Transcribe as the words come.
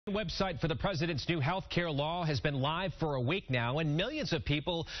The website for the president's new health care law has been live for a week now, and millions of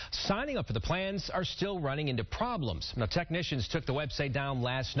people signing up for the plans are still running into problems. Now, technicians took the website down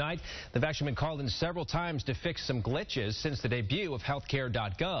last night. They've actually been called in several times to fix some glitches since the debut of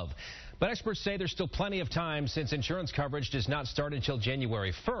healthcare.gov. But experts say there's still plenty of time since insurance coverage does not start until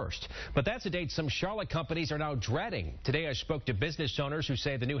January 1st. But that's a date some Charlotte companies are now dreading. Today I spoke to business owners who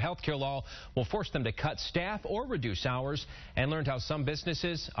say the new health care law will force them to cut staff or reduce hours, and learned how some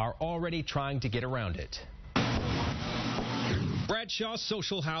businesses are already trying to get around it. Bradshaw's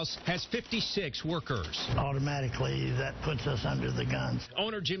Social House has 56 workers. Automatically, that puts us under the guns.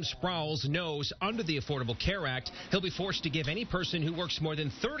 Owner Jim Sproul's knows under the Affordable Care Act, he'll be forced to give any person who works more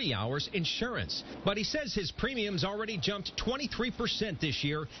than 30 hours insurance. But he says his premiums already jumped 23% this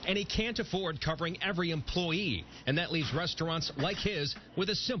year, and he can't afford covering every employee. And that leaves restaurants like his with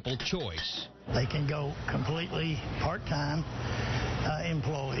a simple choice. They can go completely part-time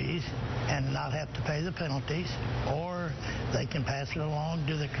employees and not have to pay the penalties, or they can pass it along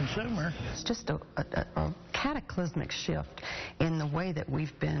to the consumer. It's just a cataclysmic shift in the way that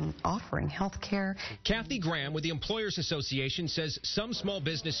we've been offering health care. Kathy Graham with the Employers Association says some small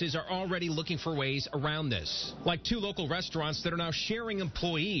businesses are already looking for ways around this, like 2 local restaurants that are now sharing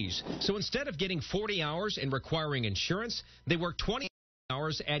employees. So instead of getting 40 hours and requiring insurance, they work 20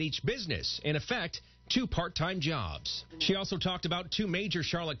 hours at each business. In effect, 2 part-time jobs. She also talked about 2 major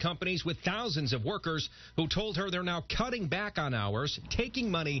Charlotte companies with thousands of workers who told her they're now cutting back on hours,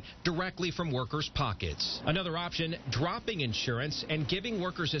 taking money directly from workers' pockets. Another option, dropping insurance and giving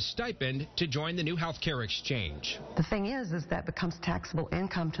workers a stipend to join the new health care exchange. The thing is that becomes taxable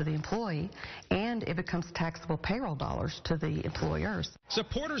income to the employee, and it becomes taxable payroll dollars to the employers.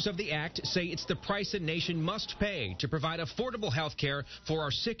 Supporters of the act say it's the price a nation must pay to provide affordable health care for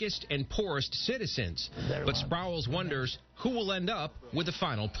our sickest and poorest citizens. But Sproul wonders who will end up with the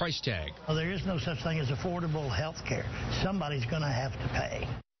final price tag. Well, there is no such thing as affordable health care. Somebody's going to have to pay.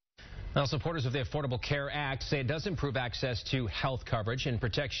 Now, supporters of the Affordable Care Act say it does improve access to health coverage and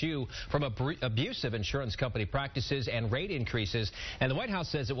protects you from abusive insurance company practices and rate increases. And the White House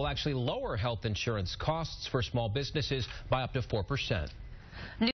says it will actually lower health insurance costs for small businesses by up to 4%.